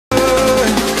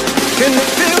And it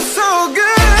feels so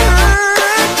good.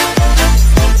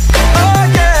 Oh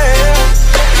yeah.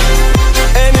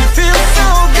 And it feels so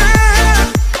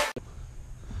good.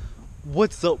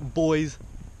 What's up, boys?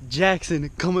 Jackson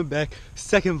coming back,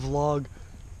 second vlog.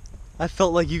 I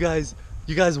felt like you guys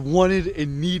wanted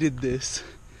and needed this,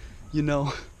 you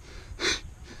know.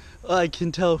 I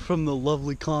can tell from the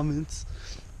lovely comments.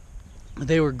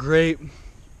 They were great.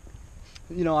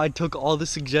 You know, I took all the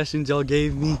suggestions y'all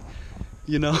gave me,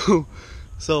 you know.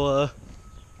 So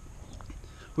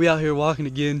we out here walking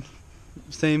again,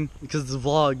 same because it's a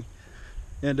vlog,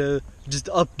 and just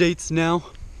updates now.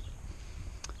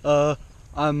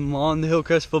 I'm on the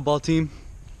Hillcrest football team.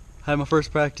 I had my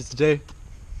first practice today.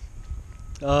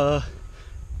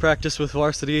 Practice with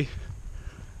varsity.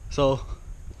 So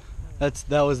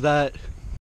that was that.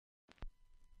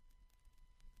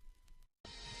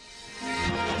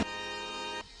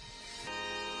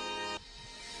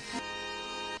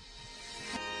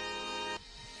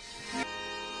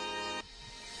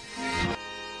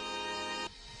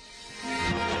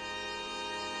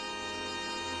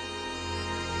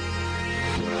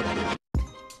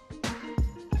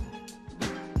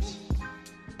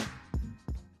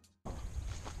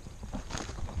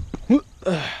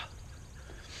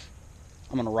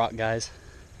 I'm gonna rock, guys.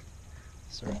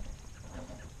 Sorry.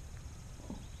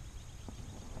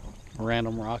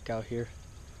 Random rock out here.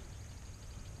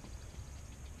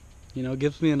 You know, it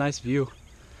gives me a nice view.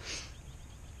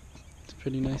 It's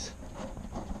pretty nice.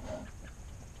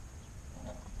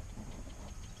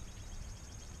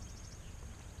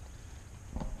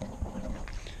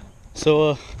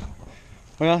 So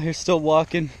we're out here still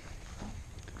walking,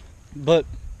 but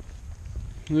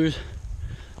there's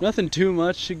nothing too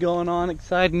much going on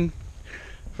exciting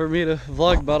for me to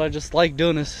vlog about. I just like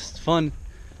doing this. It's fun,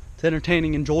 it's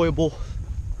entertaining, enjoyable.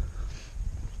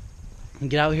 And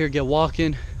get out here, get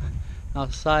walking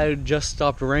outside. Just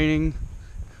stopped raining.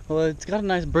 Well, it's got a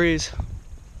nice breeze.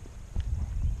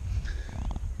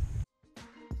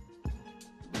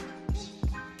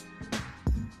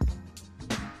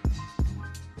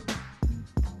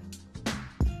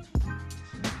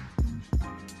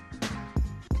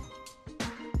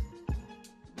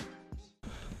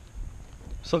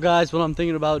 So guys, what I'm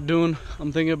thinking about doing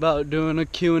a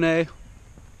Q&A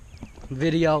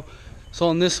video. So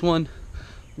on this one,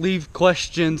 leave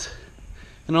questions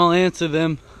and I'll answer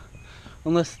them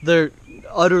unless they're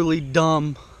utterly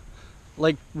dumb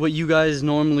like what you guys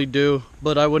normally do,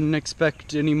 but I wouldn't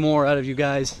expect any more out of you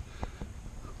guys.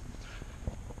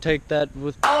 Take that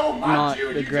with not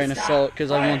a grain of salt,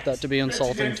 because I want that to be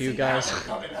insulting to you guys.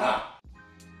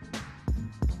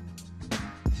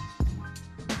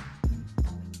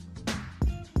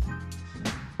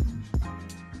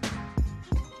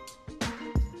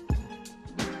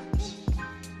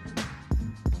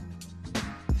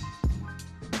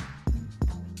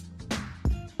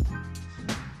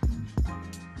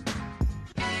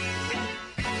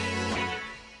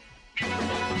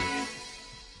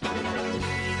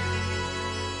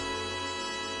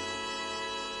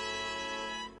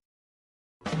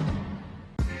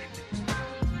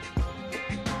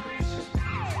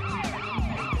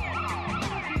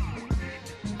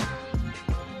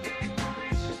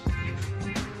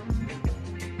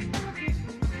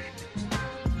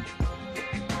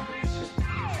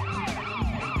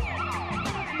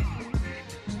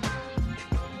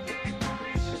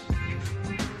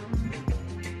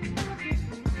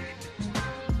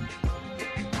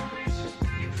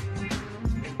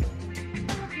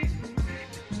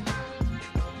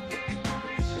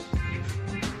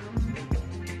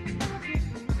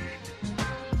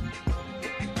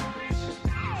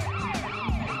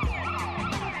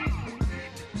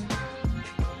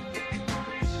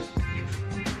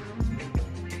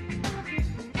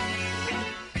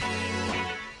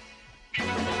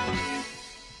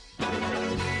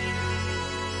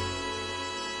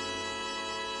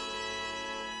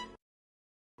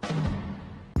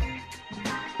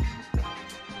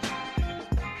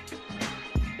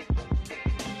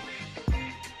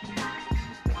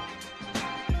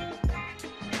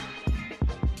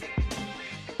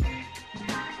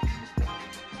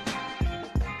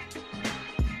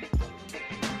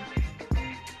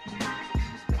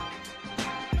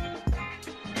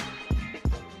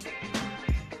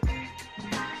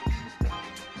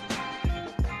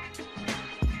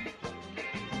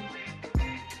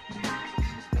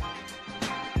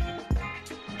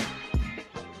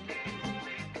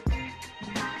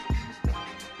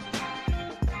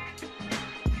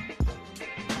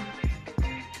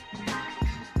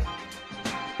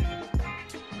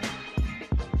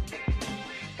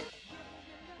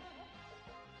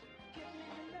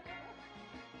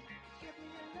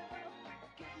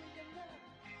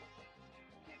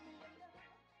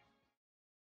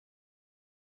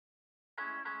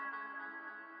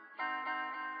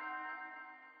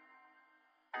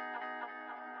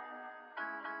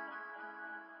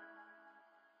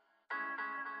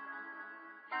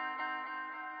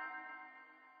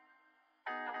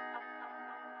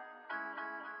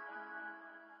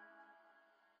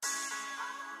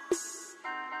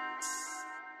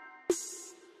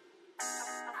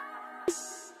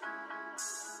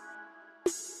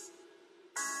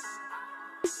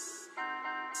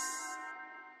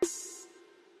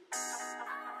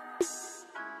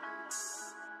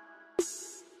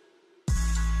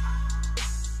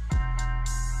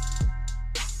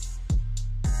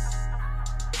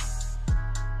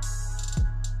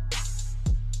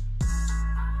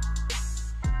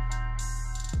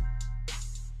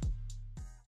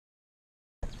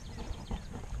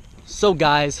 So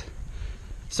guys,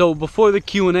 so before the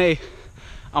Q&A,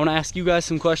 I want to ask you guys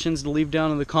some questions to leave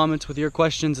down in the comments with your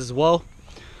questions as well.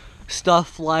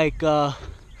 Stuff like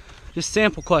just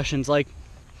sample questions like,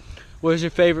 where's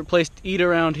your favorite place to eat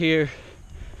around here?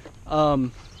 You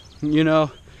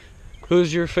know,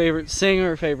 who's your favorite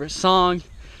singer, favorite song?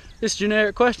 Just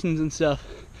generic questions and stuff,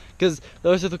 because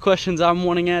those are the questions I'm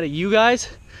wanting out of you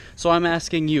guys. So I'm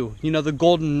asking you, you know, the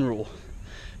golden rule: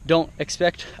 don't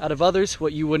expect out of others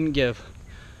what you wouldn't give.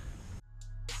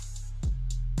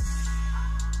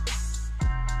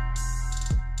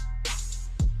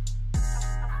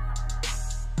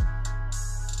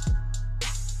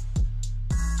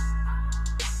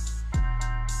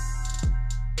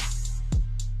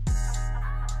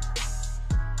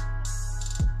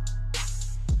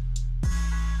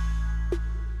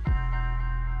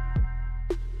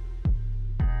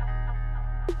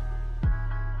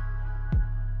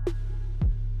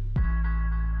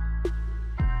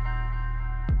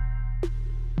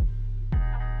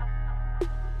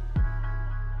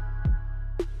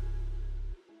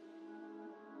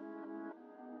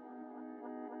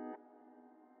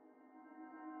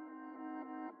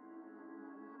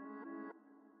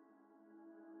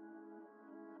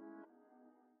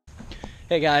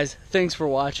 Hey guys, thanks for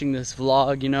watching this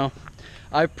vlog. You know,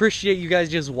 I appreciate you guys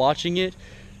just watching it,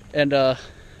 and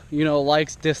you know,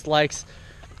 likes, dislikes,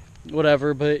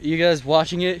 whatever, but you guys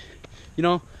watching it, you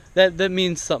know, that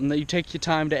means something, that you take your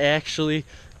time to actually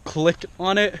click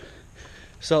on it.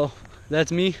 So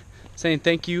that's me saying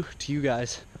thank you to you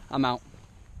guys. I'm out.